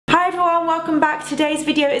welcome back. Today's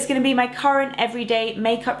video is going to be my current everyday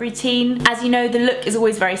makeup routine. As you know, the look is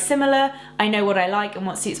always very similar. I know what I like and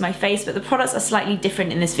what suits my face, but the products are slightly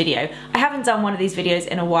different in this video. I haven't done one of these videos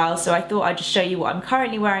in a while, so I thought I'd just show you what I'm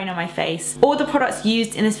currently wearing on my face. All the products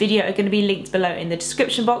used in this video are going to be linked below in the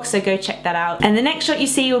description box, so go check that out. And the next shot you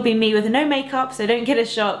see will be me with no makeup, so don't get a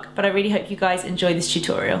shock, but I really hope you guys enjoy this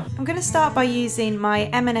tutorial. I'm going to start by using my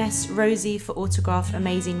M&S Rosie for Autograph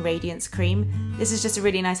Amazing Radiance Cream. This is just a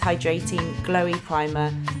really nice hydrating, glowy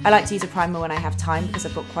primer. I like to use a primer when I have time because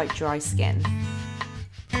I've got quite dry skin.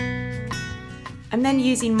 I'm then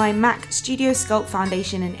using my MAC Studio Sculpt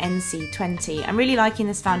foundation in NC20. I'm really liking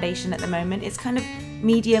this foundation at the moment. It's kind of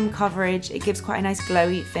medium coverage, it gives quite a nice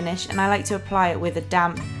glowy finish, and I like to apply it with a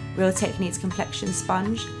damp Real Techniques complexion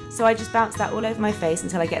sponge. So I just bounce that all over my face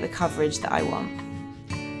until I get the coverage that I want.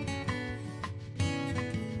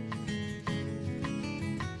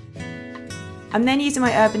 I'm then using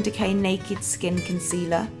my Urban Decay Naked Skin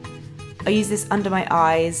Concealer. I use this under my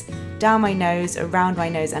eyes, down my nose, around my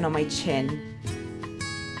nose and on my chin.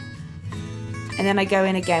 And then I go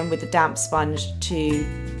in again with the damp sponge to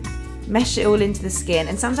mesh it all into the skin,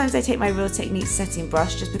 and sometimes I take my Real Techniques setting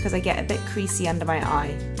brush just because I get a bit creasy under my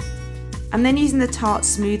eye. I'm then using the Tarte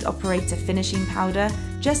Smooth Operator Finishing Powder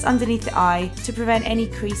just underneath the eye to prevent any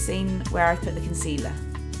creasing where I put the concealer.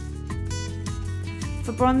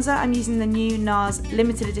 For bronzer, I'm using the new NARS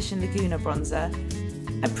limited edition Laguna bronzer.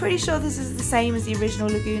 I'm pretty sure this is the same as the original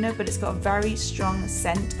Laguna, but it's got a very strong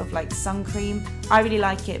scent of like sun cream. I really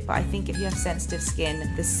like it, but I think if you have sensitive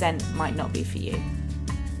skin, the scent might not be for you.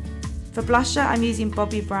 For blusher, I'm using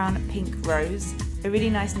Bobbi Brown Pink Rose, a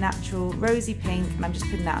really nice natural rosy pink, and I'm just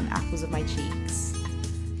putting that on the apples of my cheeks.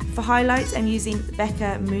 For highlights, I'm using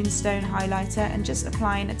Becca Moonstone highlighter and just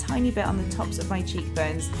applying a tiny bit on the tops of my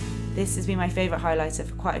cheekbones. This has been my favourite highlighter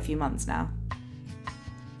for quite a few months now.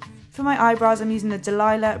 For my eyebrows, I'm using the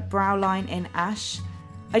Delilah Brow Line in Ash.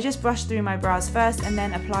 I just brush through my brows first and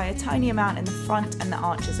then apply a tiny amount in the front and the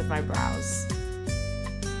arches of my brows.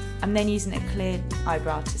 I'm then using a clear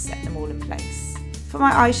eyebrow to set them all in place. For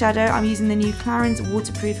my eyeshadow, I'm using the new Clarins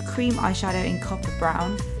Waterproof Cream Eyeshadow in Copper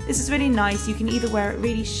Brown. This is really nice. You can either wear it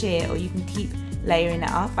really sheer or you can keep layering it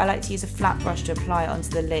up. I like to use a flat brush to apply it onto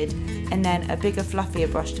the lid and then a bigger, fluffier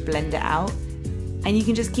brush to blend it out. And you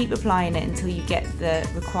can just keep applying it until you get the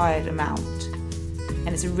required amount. And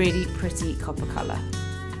it's a really pretty copper colour.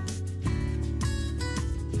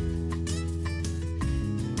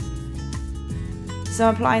 So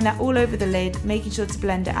I'm applying that all over the lid, making sure to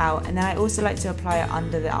blend it out, and then I also like to apply it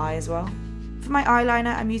under the eye as well. For my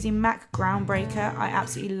eyeliner, I'm using MAC Groundbreaker. I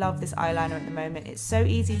absolutely love this eyeliner at the moment. It's so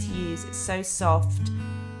easy to use, it's so soft.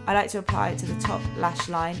 I like to apply it to the top lash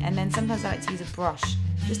line, and then sometimes I like to use a brush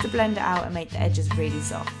just to blend it out and make the edges really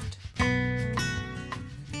soft.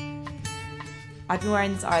 I've been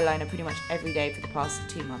wearing this eyeliner pretty much every day for the past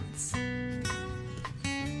 2 months.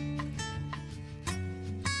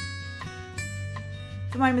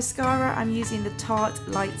 For my mascara, I'm using the Tarte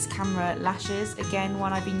Lights Camera Lashes. Again,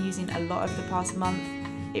 one I've been using a lot over the past month.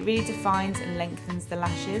 It really defines and lengthens the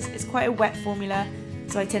lashes. It's quite a wet formula,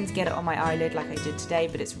 so I tend to get it on my eyelid like I did today,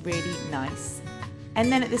 but it's really nice.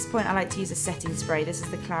 And then at this point I like to use a setting spray. This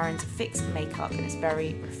is the Clarins Fix Makeup and it's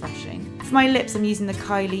very refreshing. For my lips, I'm using the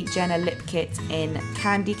Kylie Lip Kit in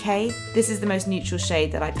Decay. This is the most neutral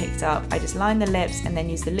shade that I picked up. I just line the lips and then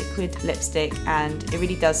use the liquid lipstick, and it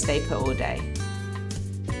really does stay put all day.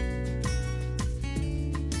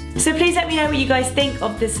 So please let me know what you guys think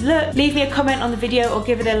of this look. Leave me a comment on the video or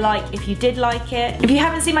give it a like if you did like it. If you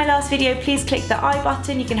haven't seen my last video, please click the I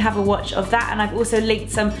button. You can have a watch of that, and I've also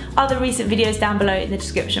linked some other recent videos down below in the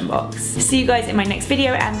description box. See you guys in my next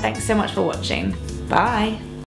video, and thanks so much for watching. Bye.